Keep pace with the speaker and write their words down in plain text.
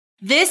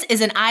This is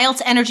an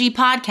IELTS Energy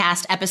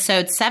Podcast,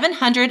 episode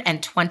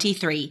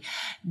 723.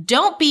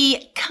 Don't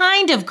be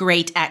kind of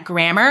great at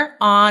grammar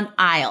on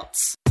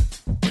IELTS.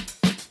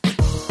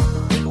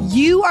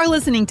 You are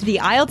listening to the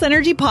IELTS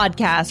Energy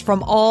Podcast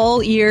from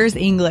All Ears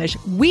English.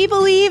 We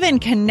believe in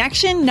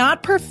connection,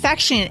 not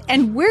perfection,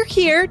 and we're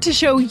here to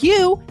show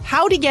you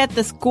how to get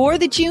the score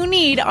that you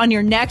need on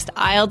your next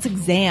IELTS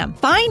exam.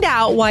 Find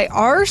out why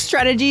our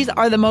strategies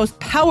are the most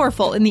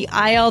powerful in the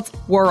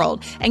IELTS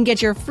world and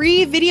get your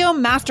free video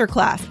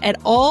masterclass at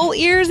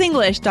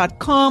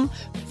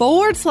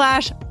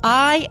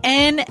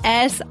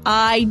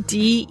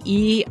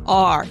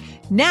allearsenglish.com/INSIDER.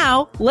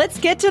 Now, let's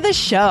get to the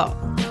show.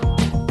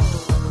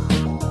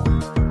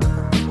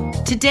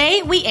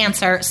 Today, we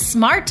answer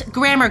smart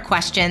grammar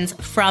questions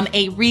from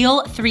a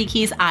real Three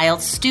Keys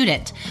IELTS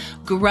student.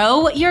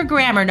 Grow your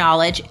grammar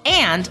knowledge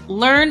and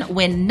learn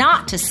when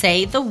not to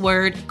say the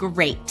word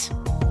great.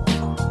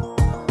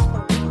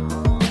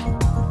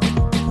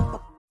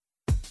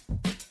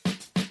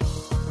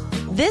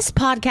 This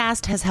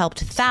podcast has helped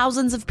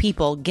thousands of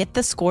people get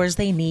the scores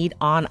they need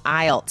on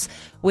IELTS.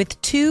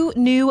 With 2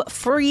 new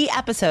free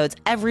episodes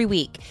every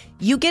week,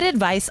 you get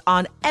advice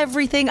on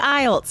everything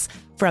IELTS,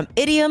 from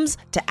idioms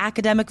to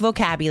academic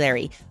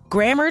vocabulary,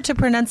 grammar to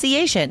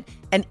pronunciation,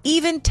 and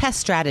even test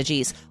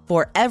strategies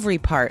for every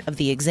part of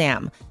the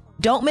exam.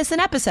 Don't miss an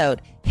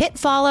episode. Hit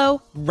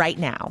follow right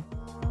now.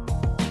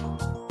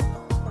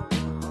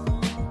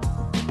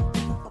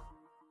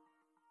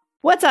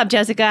 What's up,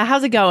 Jessica?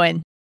 How's it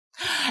going?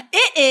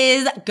 It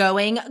is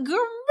going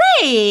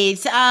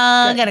great.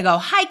 I'm going to go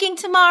hiking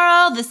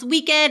tomorrow. This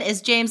weekend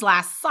is James'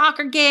 last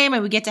soccer game,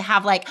 and we get to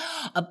have like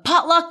a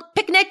potluck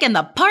picnic in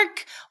the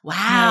park.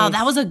 Wow, nice.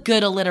 That was a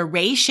good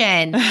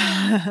alliteration.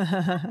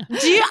 I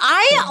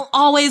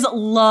always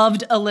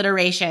loved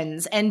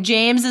alliterations, and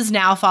James is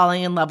now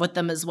falling in love with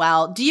them as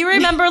well. Do you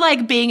remember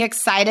like being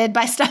excited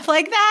by stuff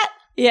like that?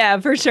 Yeah,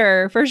 for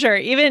sure. For sure.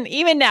 Even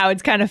now,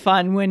 it's kind of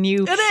fun when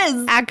you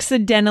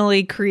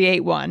accidentally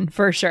create one.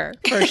 For sure.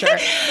 For sure.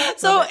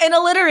 So in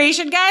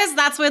alliteration, guys,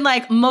 that's when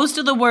like most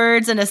of the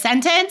words in a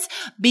sentence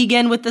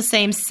begin with the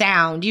same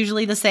sound,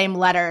 usually the same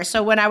letter.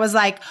 So when I was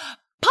like,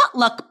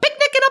 potluck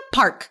picnic in a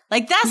park,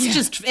 like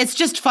it's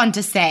just fun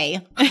to say.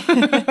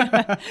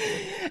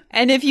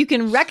 And if you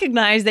can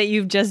recognize that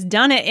you've just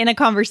done it in a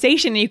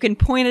conversation and you can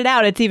point it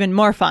out, it's even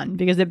more fun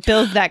because it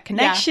builds that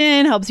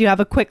connection, helps you have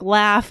a quick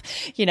laugh.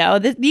 You know,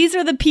 these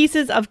are the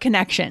pieces of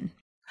connection.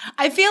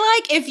 I feel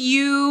like if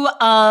you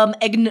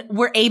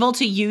were able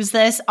to use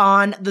this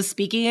on the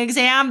speaking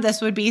exam, this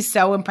would be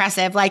so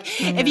impressive. Like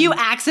if you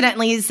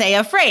accidentally say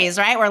a phrase,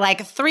 right, where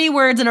like 3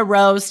 words in a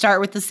row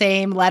start with the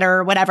same letter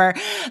or whatever,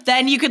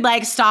 then you could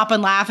like stop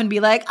and laugh and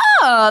be like,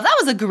 oh, that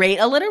was a great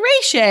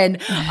alliteration.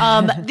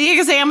 The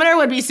examiner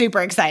would be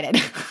super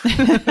excited.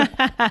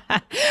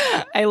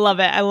 I love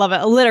it. I love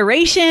it.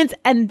 Alliterations.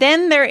 And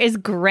then there is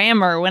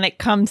grammar when it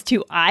comes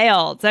to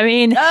IELTS. I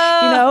mean, you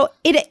know,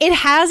 it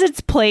has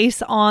its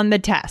place on the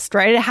test,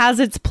 right? It has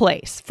its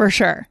place for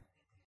sure.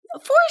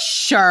 For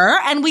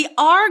sure. And we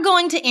are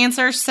going to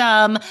answer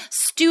some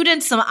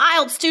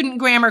IELTS student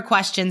grammar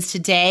questions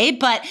today.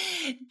 But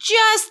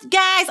just,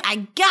 guys,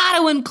 I got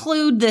to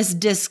include this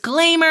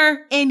disclaimer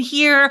in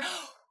here.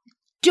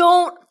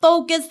 Don't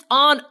focus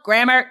on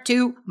grammar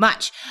too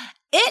much.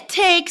 It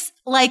takes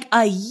like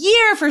a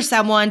year for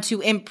someone to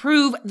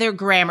improve their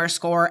grammar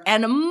score,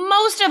 and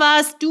most of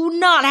us do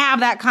not have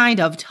that kind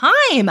of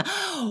time.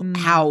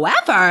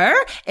 However,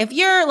 if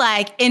you're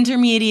like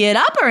intermediate,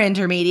 upper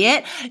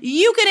intermediate,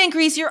 you could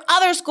increase your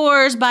other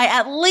scores by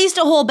at least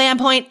a whole band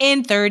point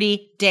in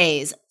 30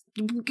 days.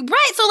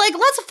 Right? So like,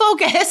 let's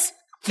focus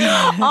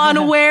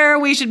on where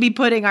we should be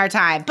putting our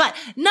time. But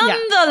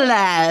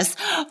nonetheless,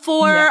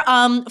 for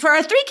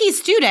our Three Keys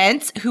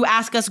students who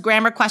ask us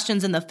grammar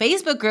questions in the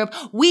Facebook group,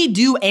 we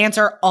do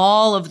answer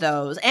all of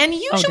those. And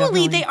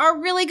usually they are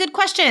really good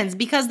questions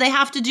because they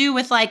have to do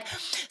with like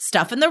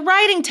stuff in the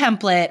writing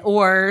template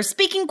or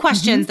speaking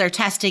questions they're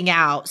testing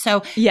out.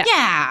 So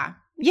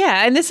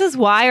Yeah, and this is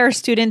why our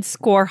students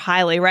score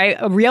highly, right?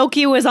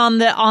 Ryoki was on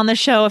the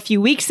show a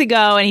few weeks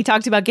ago, and he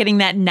talked about getting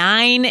that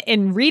 9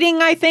 in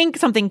reading, I think,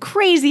 something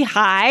crazy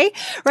high,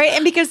 right?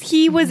 And because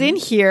he was in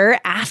here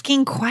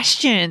asking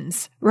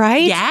questions,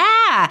 right?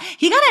 Yeah,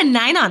 he got a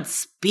 9 on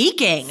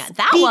speaking.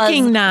 That was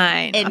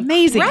 9.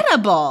 Amazing.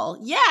 Incredible.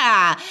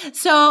 Yeah.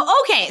 So,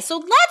 okay, so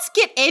let's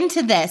get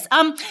into this.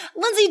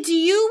 Lindsay, do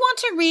you want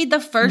to read the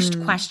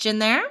first question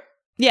there?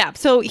 Yeah.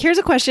 So here's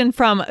a question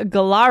from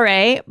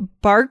Galare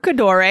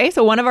Barcadore.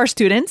 So one of our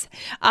students,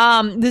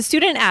 the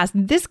student asked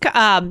this,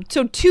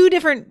 so 2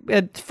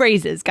 different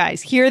phrases,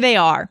 guys. Here they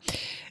are.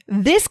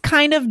 This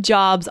kind of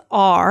jobs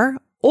are,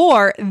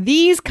 or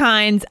these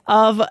kinds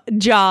of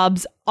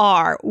jobs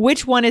are.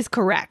 Which one is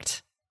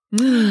correct?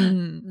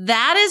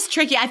 That is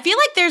tricky. I feel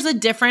like there's a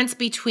difference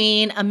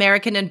between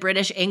American and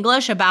British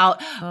English about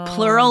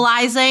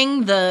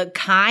pluralizing the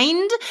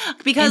kind.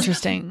 Because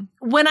Interesting.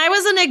 when I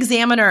was an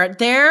examiner,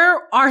 there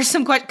are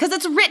some questions, because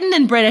it's written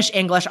in British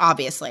English,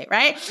 obviously,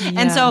 right? Yeah.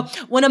 And so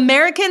when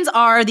Americans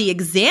are the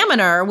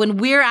examiner, when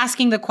we're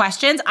asking the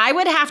questions, I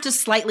would have to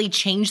slightly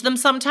change them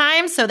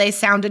sometimes so they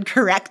sounded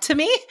correct to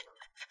me.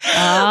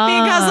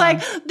 Because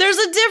like there's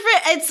a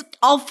different,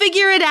 I'll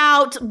figure it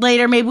out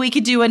later. Maybe we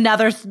could do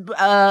another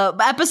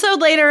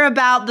episode later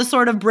about the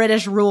sort of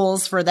British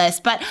rules for this,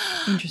 but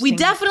we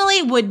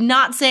definitely would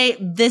not say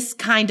this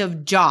kind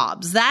of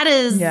jobs. That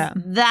is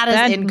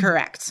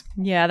incorrect.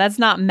 Yeah, that's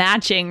not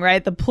matching,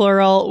 right? The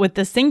plural with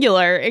the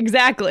singular.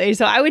 Exactly.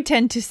 So I would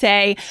tend to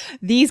say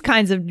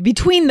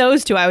between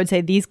those two, I would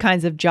say these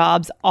kinds of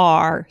jobs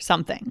are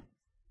something.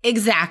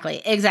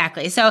 Exactly.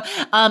 So,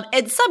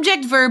 it's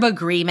subject verb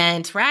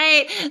agreement,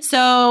 right?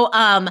 So,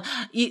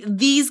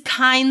 these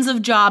kinds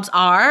of jobs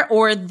are,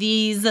 or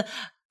these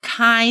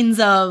kinds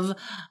of,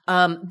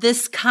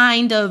 this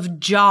kind of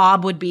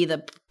job would be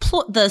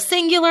the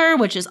singular,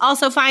 which is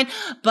also fine,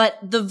 but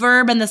the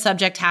verb and the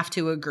subject have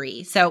to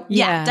agree. So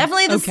yeah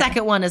definitely the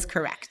second one is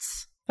correct.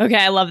 Okay,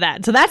 I love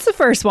that. So that's the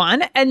first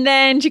one. And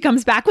then she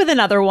comes back with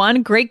another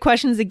one. Great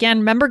questions again.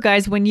 Remember,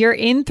 guys, when you're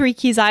in 3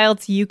 Keys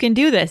IELTS, you can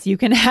do this. You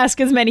can ask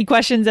as many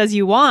questions as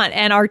you want.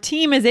 And our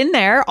team is in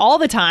there all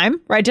the time,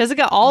 right,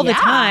 Jessica? All the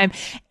time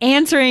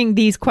answering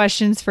these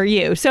questions for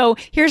you. So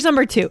here's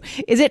number 2.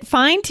 Is it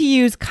fine to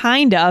use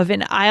kind of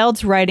in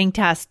IELTS writing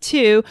task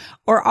 2,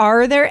 or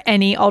are there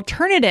any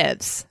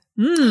alternatives?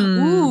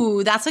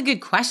 Ooh, that's a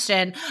good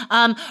question.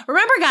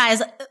 Remember,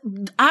 guys,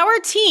 our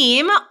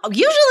team,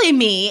 usually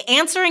me,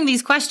 answering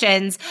these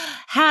questions,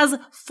 has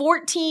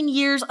 14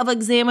 years of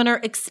examiner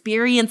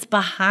experience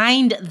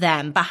behind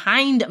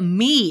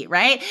me,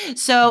 right?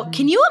 So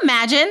can you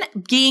imagine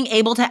being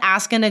able to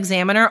ask an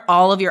examiner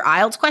all of your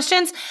IELTS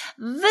questions?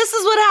 This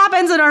is what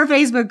happens in our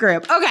Facebook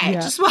group. Okay,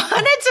 just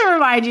wanted to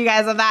remind you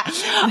guys of that.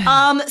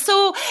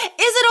 So is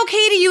it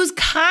okay to use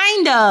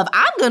kind of?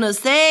 I'm going to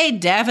say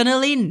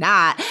definitely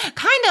not.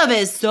 Kind of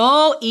is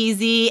so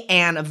easy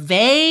and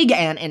vague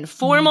and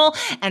informal.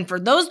 And for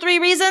those 3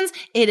 reasons,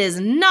 it is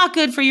not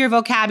good for your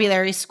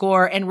vocabulary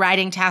score in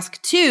writing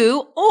task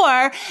 2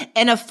 or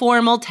in a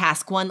formal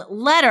task 1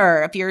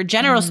 letter if you're a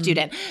general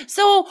student.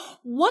 So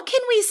what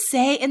can we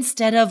say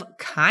instead of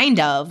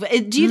kind of?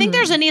 Do you think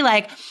there's any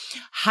like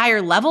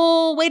higher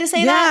level way to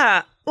say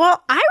that? Yeah.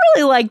 Well, I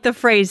really like the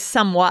phrase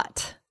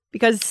somewhat.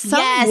 Because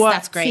somewhat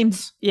that's great.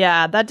 seems,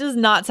 that does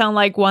not sound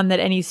like one that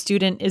any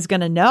student is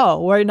going to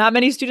know, or not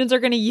many students are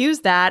going to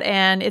use that,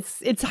 and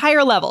it's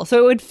higher level, so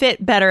it would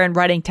fit better in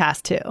writing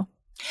task 2.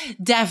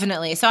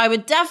 Definitely. So I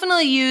would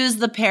definitely use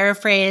the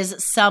paraphrase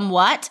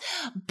somewhat,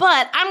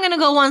 but I'm going to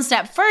go one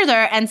step further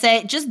and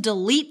say just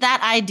delete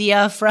that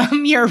idea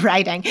from your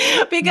writing,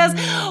 because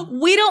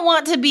we don't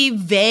want to be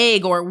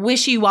vague or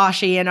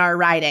wishy-washy in our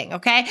writing,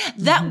 okay?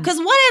 Because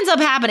what ends up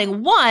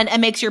happening, one, it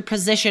makes your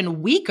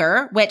position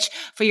weaker, which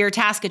for your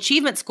task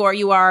achievement score,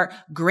 you are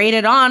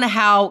graded on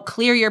how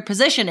clear your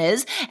position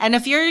is. And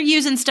if you're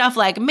using stuff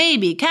like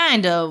maybe,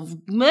 kind of,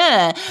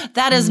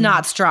 that is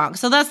not strong.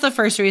 So that's the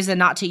first reason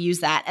not to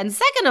use that. And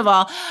second of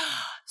all,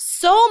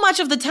 so much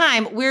of the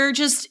time, we're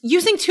just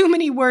using too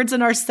many words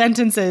in our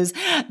sentences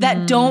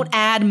that don't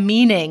add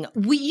meaning.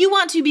 You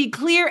want to be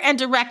clear and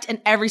direct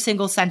in every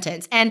single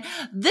sentence. And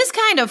this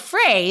kind of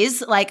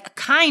phrase, like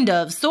kind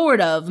of,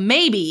 sort of,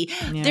 maybe,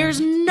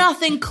 there's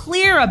nothing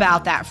clear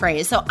about that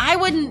phrase. So I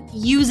wouldn't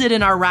use it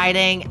in our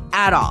writing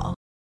at all.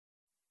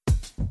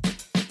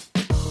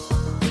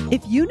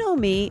 If you know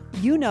me,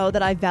 you know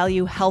that I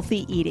value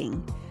healthy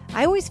eating.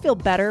 I always feel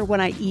better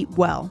when I eat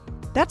well.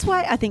 That's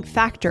why I think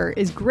Factor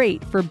is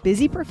great for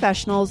busy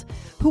professionals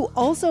who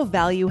also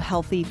value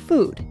healthy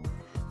food.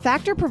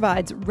 Factor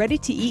provides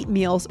ready-to-eat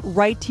meals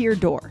right to your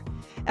door.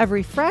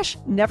 Every fresh,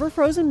 never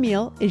frozen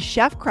meal is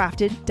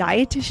chef-crafted,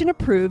 dietitian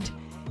approved,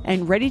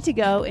 and ready to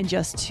go in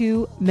just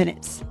 2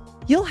 minutes.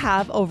 You'll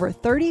have over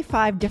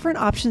 35 different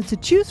options to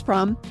choose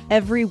from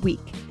every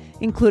week,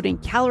 including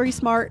Calorie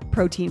Smart,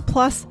 Protein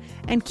Plus,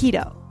 and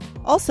Keto.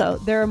 Also,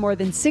 there are more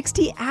than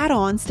 60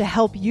 add-ons to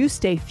help you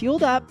stay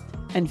fueled up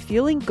and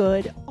feeling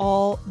good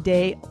all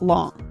day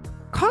long.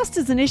 Cost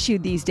is an issue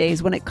these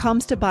days when it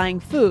comes to buying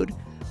food,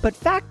 but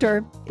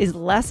Factor is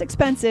less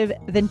expensive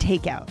than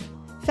takeout.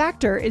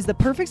 Factor is the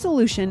perfect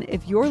solution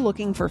if you're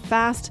looking for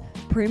fast,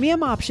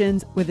 premium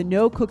options with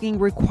no cooking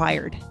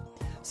required.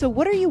 So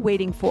what are you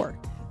waiting for?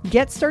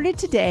 Get started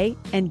today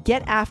and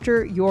get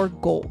after your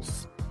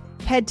goals.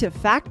 Head to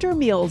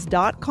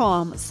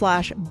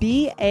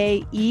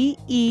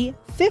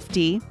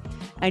factormeals.com/BAEE50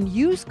 and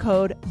use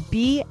code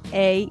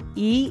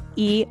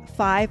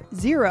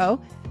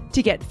BAEE50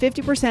 to get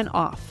 50%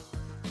 off.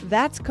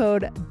 That's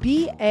code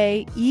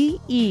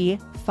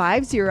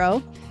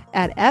BAEE50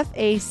 at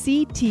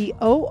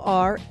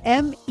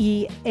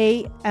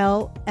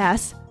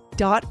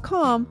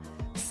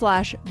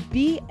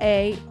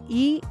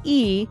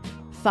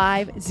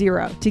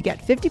to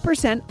get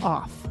 50%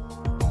 off.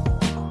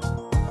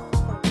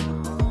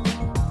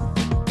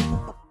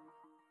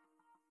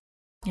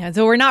 Yeah,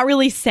 so we're not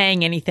really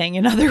saying anything,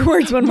 in other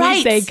words, when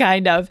we say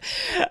kind of.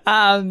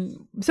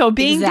 So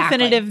being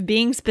definitive,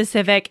 being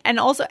specific, and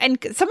some of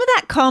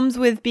that comes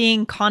with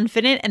being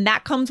confident, and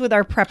that comes with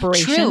our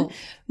preparation,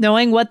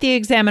 knowing what the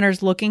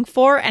examiner's looking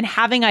for and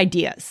having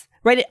ideas.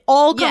 Right? It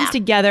all comes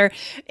together.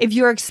 If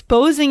you're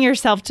exposing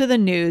yourself to the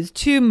news,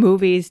 to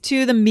movies,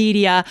 to the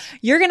media,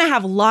 you're going to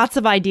have lots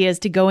of ideas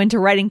to go into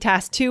writing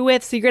task 2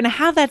 with. So you're going to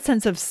have that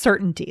sense of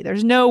certainty.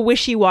 There's no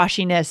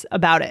wishy-washiness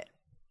about it.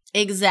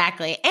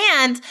 Exactly.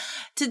 And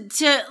to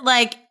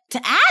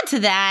add to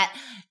that,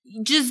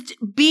 just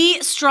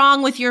be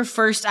strong with your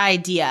first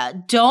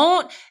idea.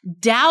 Don't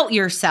doubt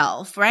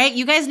yourself, right?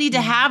 You guys need to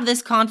have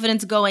this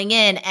confidence going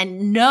in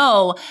and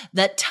know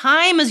that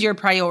time is your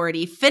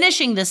priority.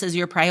 Finishing this is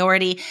your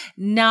priority,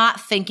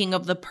 not thinking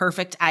of the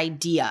perfect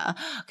idea.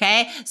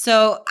 Okay.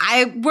 So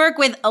I work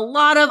with a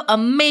lot of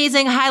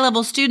amazing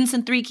high-level students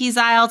in 3 Keys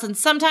IELTS, and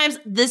sometimes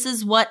this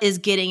is what is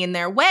getting in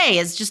their way,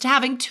 is just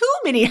having too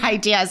many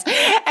ideas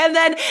and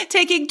then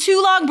taking too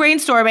long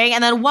brainstorming,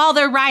 and then while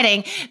they're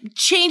writing,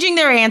 changing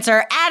their answer,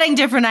 adding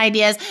different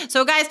ideas.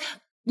 So guys,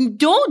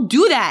 don't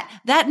do that.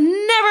 That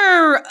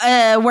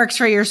never works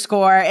for your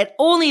score. It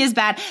only is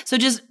bad. So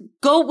just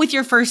go with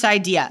your first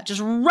idea. Just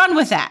run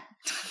with that.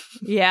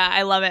 Yeah,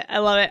 I love it. I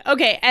love it.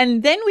 Okay.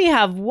 And then we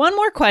have one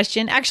more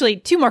question, actually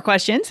 2 more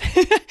questions.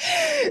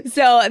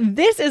 So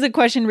this is a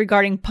question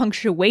regarding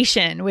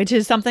punctuation, which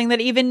is something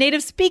that even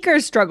native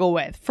speakers struggle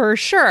with, for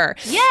sure.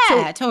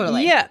 Yeah,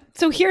 totally. Yeah.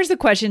 So here's the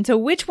question. So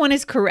which one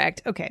is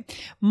correct? Okay.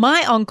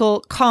 My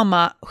uncle,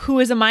 comma, who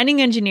is a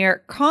mining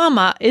engineer,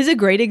 comma, is a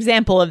great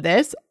example of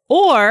this.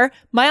 Or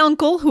my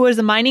uncle, who is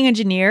a mining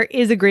engineer,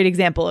 is a great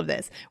example of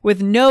this,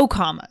 with no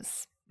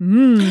commas.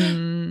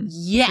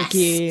 Yes.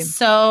 Tricky.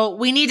 So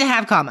we need to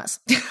have commas.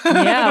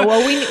 Yeah.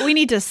 Well, we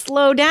need to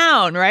slow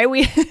down, right?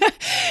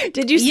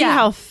 Did you see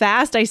how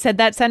fast I said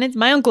that sentence?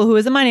 My uncle, who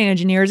is a mining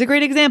engineer, is a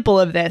great example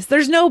of this.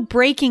 There's no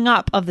breaking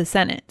up of the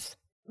sentence.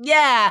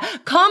 Yeah.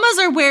 Commas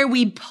are where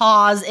we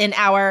pause in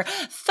our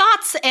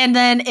thoughts and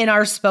then in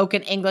our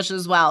spoken English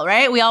as well,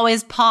 right? We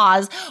always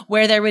pause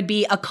where there would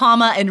be a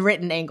comma in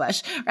written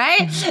English,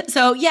 right? Mm-hmm.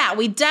 So yeah,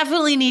 we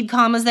definitely need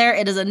commas there.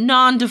 It is a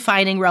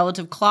non-defining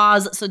relative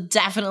clause, so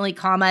definitely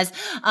commas.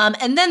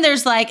 And then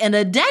there's like an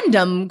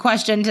addendum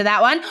question to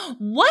that one.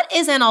 What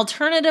is an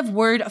alternative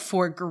word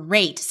for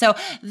great? So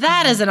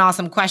that is an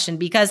awesome question,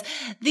 because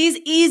these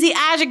easy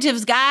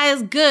adjectives,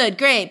 guys, good,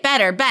 great,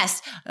 better,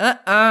 best,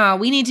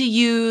 we need to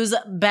use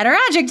better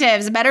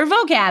adjectives, better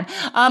vocab.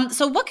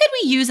 So what could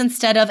we use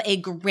instead of a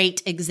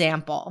great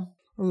example?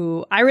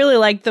 Ooh, I really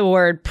like the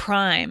word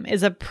prime.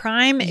 Is a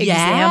prime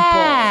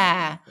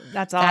example.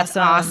 That's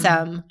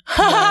awesome.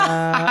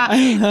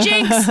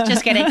 Jinx.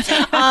 Just kidding.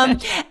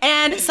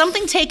 And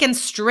something taken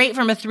straight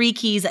from a 3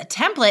 Keys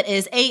template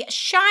is a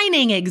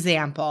shining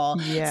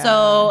example. Yeah.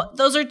 So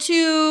those are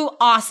 2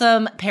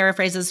 awesome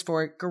paraphrases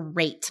for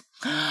great.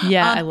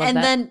 Yeah, I love that.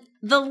 And then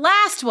the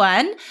last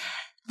one,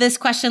 this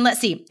question,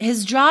 let's see.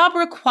 His job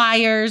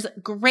requires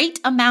great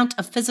amount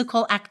of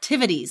physical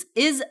activities.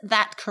 Is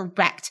that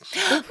correct?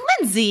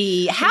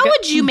 Lindsay, how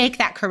would you make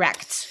that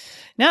correct?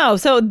 No,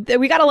 so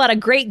we got a lot of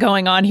great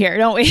going on here,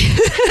 don't we?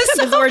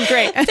 This word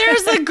great.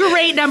 There's a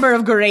great number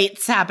of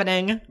greats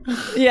happening.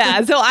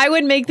 Yeah, so I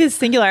would make this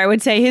singular. I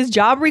would say his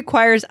job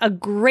requires a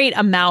great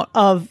amount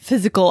of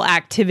physical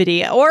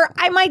activity. Or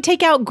I might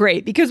take out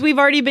great, because we've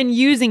already been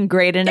using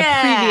great in a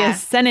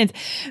previous sentence.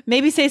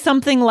 Maybe say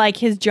something like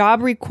his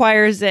job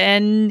requires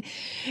an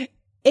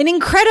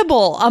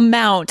incredible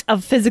amount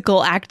of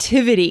physical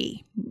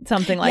activity.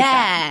 Something like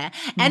that.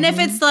 Yeah. And if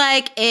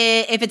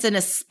it's in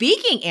a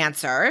speaking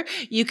answer,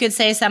 you could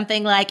say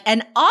something like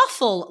an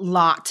awful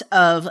lot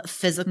of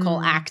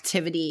physical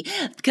activity,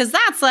 because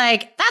that's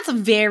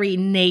very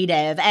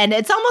native, and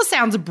it almost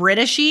sounds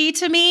Britishy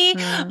to me.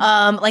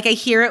 Like I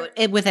hear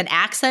it with an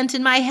accent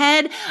in my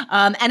head.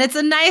 And it's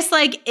a nice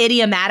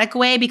idiomatic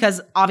way,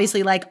 because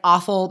obviously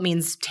awful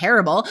means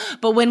terrible,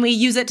 but when we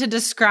use it to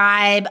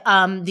describe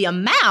the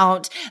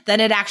amount, then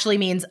it actually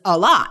means a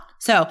lot.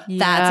 So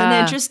that's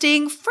an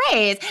interesting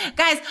phrase.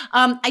 Guys,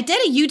 I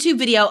did a YouTube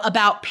video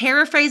about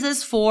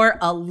paraphrases for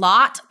a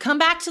lot. Come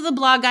back to the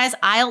blog, guys,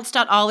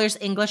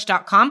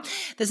 IELTS.AllEarsEnglish.com.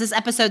 This is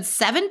episode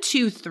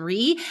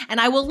 723, and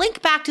I will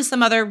link back to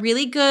some other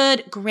really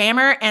good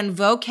grammar and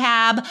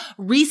vocab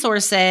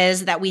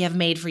resources that we have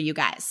made for you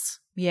guys.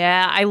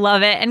 Yeah, I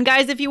love it. And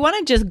guys, if you want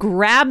to just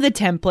grab the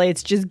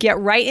templates, just get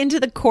right into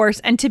the course,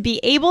 and to be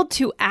able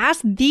to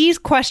ask these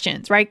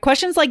questions, right?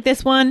 Questions like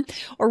this one,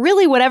 or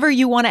really whatever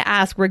you want to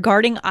ask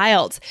regarding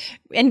IELTS,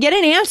 and get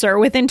an answer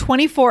within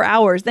 24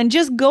 hours, then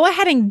just go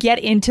ahead and get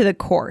into the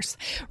course,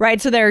 right?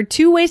 So there are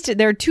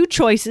 2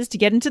 choices to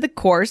get into the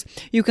course.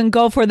 You can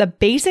go for the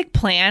basic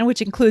plan,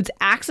 which includes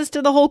access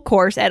to the whole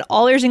course at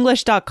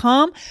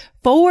allearsenglish.com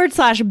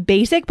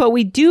 /basic, but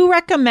we do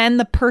recommend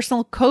the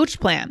personal coach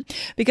plan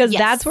because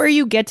that's where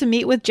you get to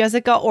meet with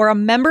Jessica or a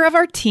member of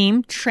our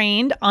team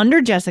trained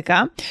under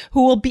Jessica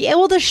who will be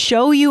able to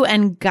show you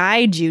and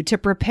guide you to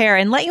prepare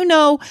and let you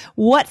know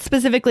what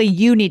specifically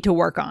you need to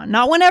work on.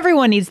 Not what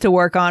everyone needs to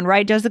work on,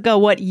 right, Jessica?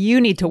 What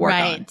you need to work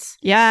on.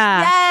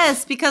 Yeah.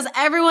 Yes, because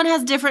everyone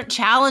has different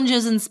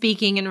challenges in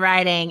speaking and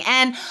writing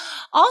and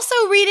also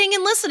reading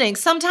and listening.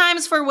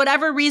 Sometimes for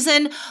whatever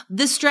reason,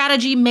 this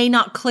strategy may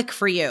not click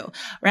for you,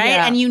 right?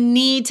 Yeah. And you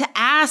need to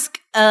ask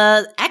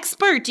an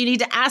expert. You need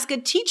to ask a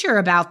teacher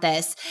about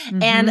this.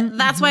 And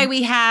that's why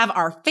we have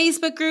our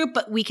Facebook group,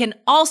 but we can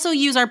also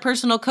use our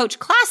personal coach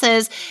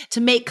classes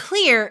to make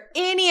clear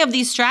any of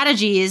these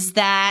strategies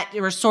that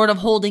are sort of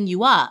holding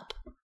you up.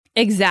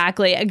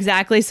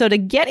 Exactly. So to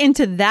get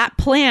into that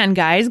plan,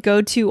 guys,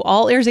 go to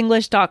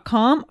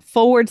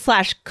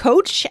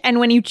allearsenglish.com/coach. And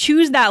when you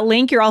choose that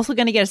link, you're also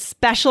going to get a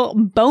special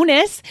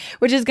bonus,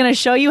 which is going to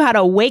show you how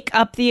to wake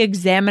up the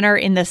examiner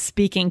in the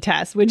speaking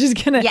test, which is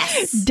going to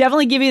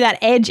definitely give you that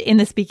edge in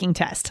the speaking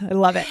test. I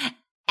love it.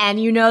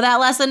 And you know that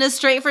lesson is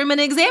straight from an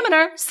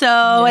examiner,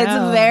 so it's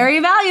very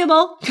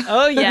valuable.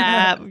 Oh,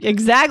 yeah,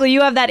 exactly.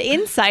 You have that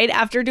insight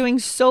after doing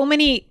so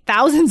many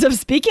thousands of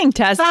speaking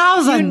tests.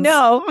 You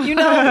know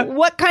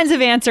what kinds of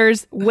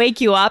answers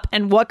wake you up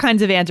and what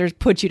kinds of answers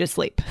put you to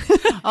sleep.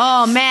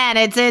 Oh, man,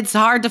 it's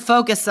hard to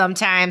focus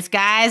sometimes,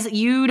 guys.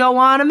 You don't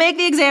want to make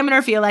the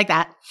examiner feel like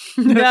that.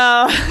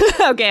 No.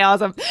 Okay,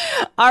 awesome.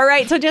 All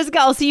right, so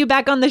Jessica, I'll see you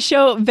back on the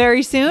show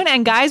very soon.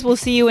 And guys, we'll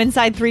see you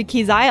inside 3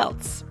 Keys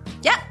IELTS.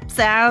 Yep,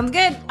 sounds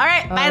good. All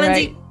right, bye,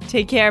 Lindsay.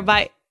 Take care.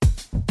 Bye.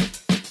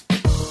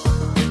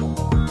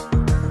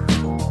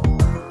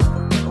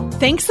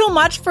 Thanks so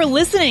much for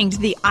listening to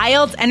the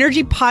IELTS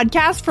Energy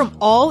Podcast from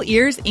All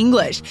Ears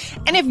English.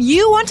 And if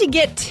you want to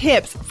get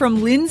tips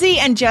from Lindsay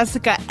and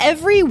Jessica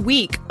every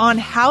week on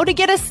how to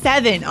get a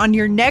 7 on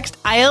your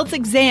next IELTS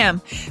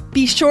exam,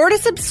 be sure to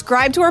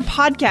subscribe to our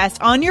podcast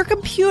on your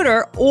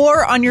computer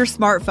or on your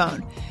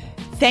smartphone.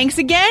 Thanks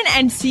again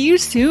and see you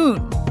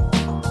soon.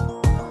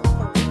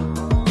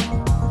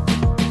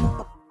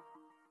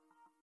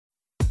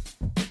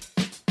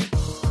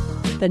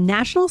 The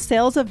national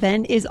sales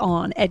event is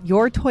on at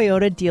your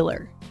Toyota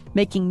dealer,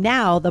 making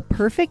now the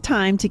perfect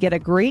time to get a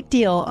great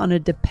deal on a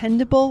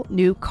dependable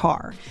new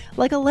car,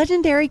 like a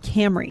legendary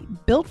Camry,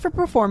 built for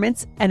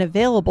performance and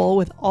available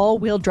with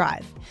all-wheel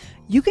drive.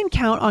 You can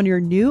count on your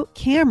new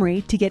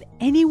Camry to get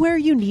anywhere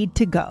you need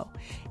to go.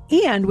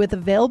 And with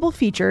available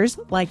features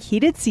like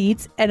heated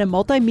seats and a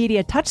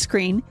multimedia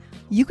touchscreen,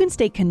 you can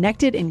stay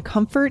connected in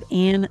comfort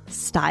and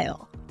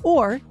style.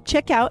 Or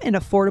check out an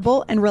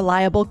affordable and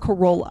reliable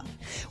Corolla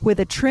with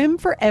a trim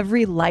for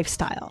every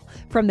lifestyle.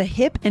 From the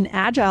hip and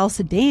agile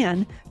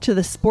sedan to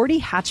the sporty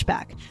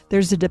hatchback,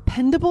 there's a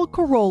dependable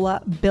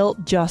Corolla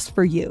built just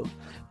for you.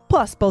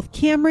 Plus, both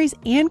Camrys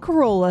and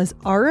Corollas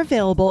are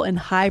available in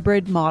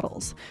hybrid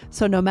models.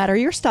 So no matter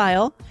your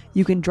style,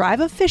 you can drive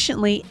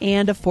efficiently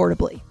and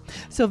affordably.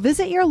 So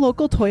visit your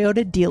local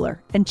Toyota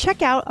dealer and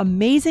check out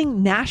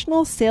amazing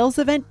national sales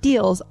event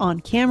deals on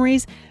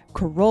Camrys,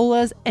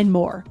 Corollas, and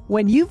more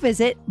when you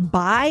visit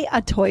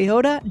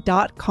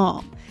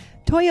buyatoyota.com.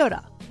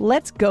 Toyota,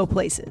 let's go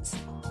places.